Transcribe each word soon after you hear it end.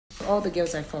all the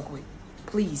girls I fuck with,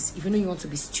 please, if you know you want to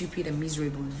be stupid and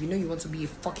miserable, if you know you want to be a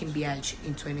fucking bitch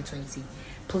in 2020,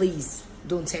 please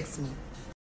don't text me.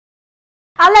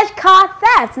 Alleged car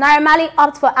theft. Naira Marley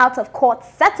opts for out-of-court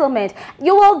settlement.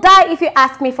 You will die if you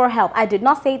ask me for help. I did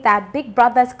not say that. Big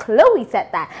Brother's Khloe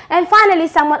said that. And finally,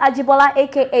 Samuel Ajibola,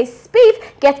 aka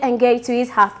Spiff, gets engaged to his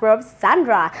heartthrob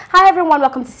Sandra. Hi everyone,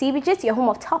 welcome to CBGist, your home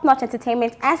of top-notch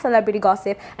entertainment and celebrity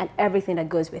gossip and everything that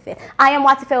goes with it. I am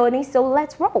Watife Oni, so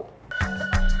let's roll.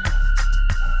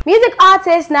 Music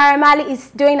artist Naira Marley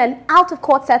is doing an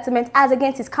out-of-court settlement as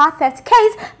against his car theft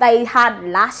case that he had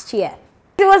last year.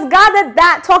 It was gathered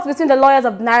that talks between the lawyers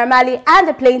of Naira Marley and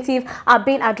the plaintiff are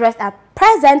being addressed at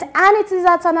present, and it is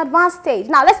at an advanced stage.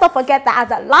 Now, let's not forget that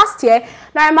as of last year,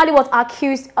 Naira Marley was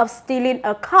accused of stealing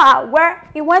a car where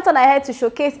he went on ahead to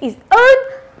showcase his own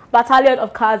battalion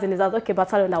of cars in his house. Okay,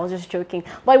 battalion, I was just joking.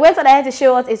 But he went on ahead to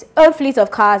show us his own fleet of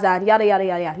cars and yada, yada,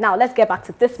 yada, yada. Now, let's get back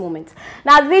to this moment.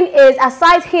 Now, the thing is,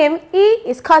 aside him,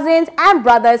 his cousins and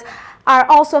brothers are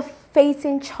also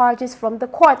facing charges from the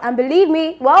court. And believe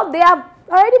me, well, they have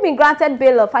already been granted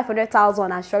bail of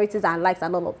 500,000 and sureties and likes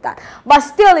and all of that. But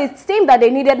still, it seemed that they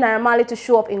needed Naira Marley to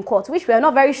show up in court, which we are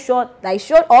not very sure that he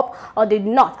showed up or did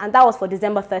not. And that was for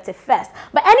December 31st.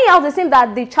 But anyhow, it seemed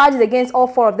that the charges against all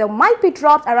four of them might be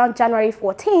dropped around January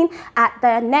 14 at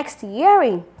the next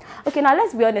hearing. Okay, now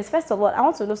let's be honest. First of all, I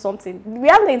want to know something. We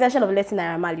have the intention of letting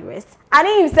Naira Marley rest. And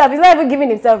he himself, he's not even giving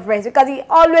himself rest because he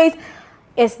always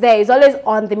is there. He's always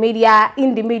on the media,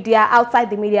 in the media, outside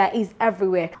the media, he's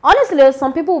everywhere. Honestly,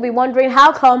 some people will be wondering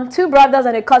how come two brothers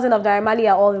and a cousin of Naira Marley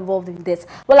are all involved in this.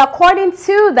 Well, according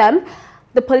to them,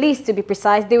 the police, to be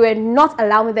precise, they were not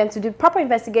allowing them to do proper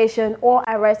investigation or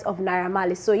arrest of Naira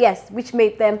Marley. So yes, which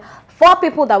made them 4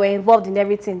 people that were involved in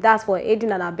everything. That's for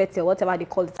aiding and abetting, or whatever they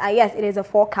call it. And yes, it is a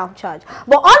 4-count charge.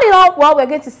 But all in all, well, we're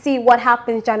going to see what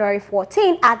happens January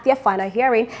 14 at their final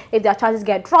hearing, if their charges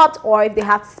get dropped or if they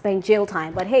have to spend jail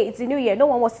time. But hey, it's a new year. No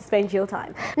one wants to spend jail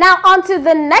time. Now, on to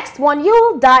the next one.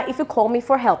 You'll die if you call me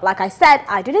for help. Like I said,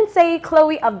 I didn't say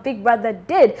Khloe of Big Brother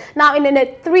did. Now, in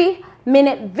a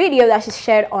 3-minute video that she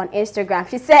shared on Instagram,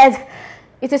 she said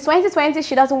it is 2020,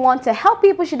 she doesn't want to help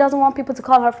people, she doesn't want people to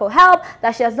call her for help,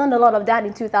 that she has done a lot of that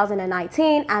in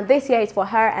 2019, and this year is for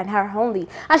her and her only.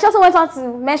 And she also went on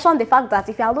to mention the fact that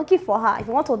if you are looking for her, if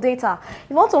you want to date her, if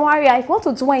you want to marry her, if you want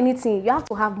to do anything, you have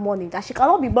to have money, that she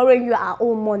cannot be borrowing you her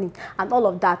own money and all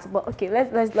of that. But okay,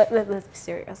 let's be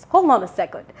serious. Hold on a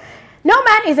second. No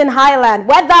man is in Highland,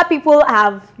 whether people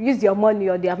have used your money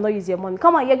or they have not used your money.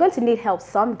 Come on, you're going to need help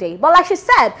someday. But like she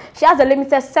said, she has a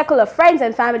limited circle of friends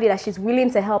and family that she's willing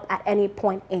to help at any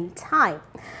point in time.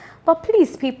 But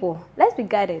please, people, let's be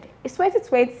guided. It's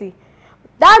 2020.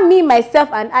 That me, myself,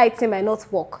 and I team might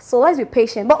not work. So let's be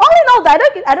patient. But all in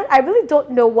all, I really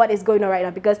don't know what is going on right now,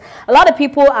 because a lot of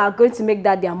people are going to make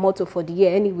that their motto for the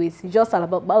year anyways. It's just all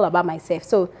about myself.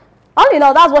 So all in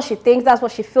all, that's what she thinks, that's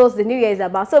what she feels the new year is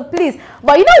about. So please,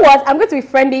 but you know what? I'm going to be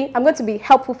friendly, I'm going to be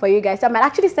helpful for you guys. So I might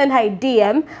actually send her a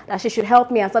DM that she should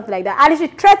help me and something like that. And if she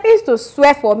threatens to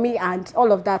swear for me and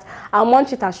all of that, I'll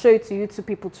munch it and show it to you two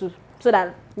people too. So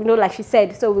that, you know, like she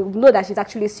said, so we know that she's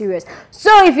actually serious.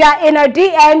 So if you are in her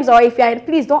DMs or if you are in,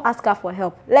 please don't ask her for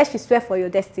help. Let she swear for your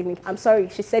destiny. I'm sorry,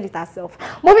 she said it herself.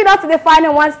 Moving on to the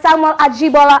final one, Samuel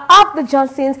Ajibola of the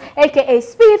Johnsons, aka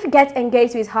Spiff, gets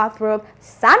engaged to his heartthrob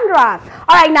Sandra.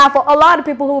 All right, now for a lot of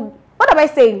people who, what am I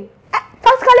saying?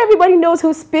 Practically everybody knows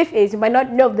who Spiff is. You might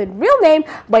not know the real name,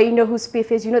 but you know who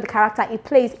Spiff is. You know the character he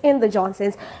plays in the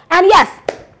Johnsons. And yes,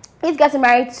 he's getting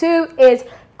married to his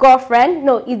girlfriend.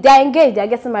 No, they're engaged. They're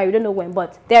getting married. We don't know when,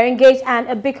 but they're engaged, and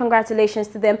a big congratulations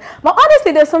to them. But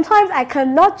honestly, there's sometimes I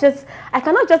cannot just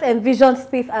envision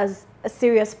Spiff as a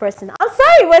serious person. I'm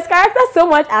sorry, but his character so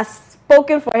much as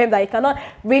spoken for him that you cannot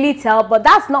really tell. But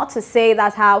that's not to say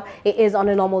that's how it is on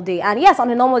a normal day. And yes, on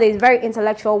a normal day, he's very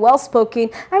intellectual, well-spoken,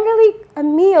 and really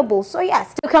amiable. So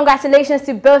yes, so congratulations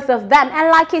to both of them. And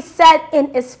like he said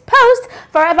in his post,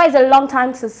 forever is a long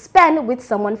time to spend with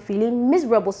someone feeling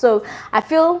miserable. So I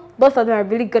feel both of them are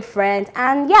really good friends.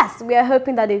 And yes, we are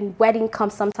hoping that the wedding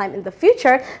comes sometime in the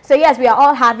future. So yes, we are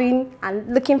all having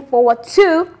and looking forward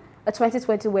to a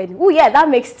 2020 wedding. Oh yeah, that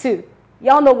makes 2.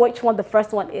 Y'all know which one the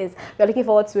first one is. We're looking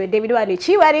forward to a Davido and a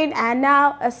Chi wedding, and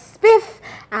now a Spiff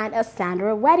and a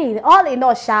Sandra wedding. All in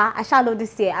all, I shall know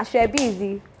this year. I should be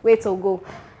easy way to go.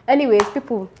 Anyways,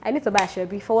 people, I need to buy a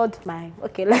shirt. Forward my.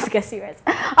 Okay, let's get serious.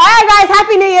 All right, guys.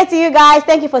 Happy New Year to you guys.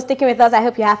 Thank you for sticking with us. I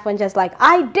hope you have fun just like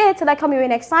I did. Till I come your way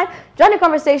next time. Join the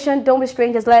conversation. Don't be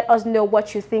strangers. Let us know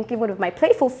what you think, even with my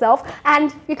playful self.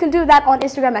 And you can do that on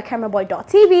Instagram at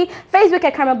cameraboy.tv, Facebook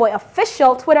at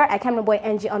cameraboyofficial, Twitter at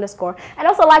cameraboyng_. And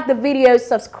also like the videos,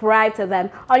 subscribe to them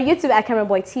on YouTube at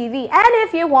cameraboytv. And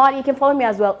if you want, you can follow me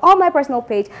as well on my personal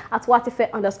page at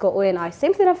watifit_ONI.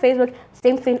 Same thing on Facebook,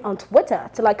 same thing on Twitter.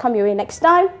 Till I come your way next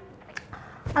time,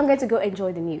 I'm going to go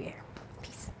enjoy the new year.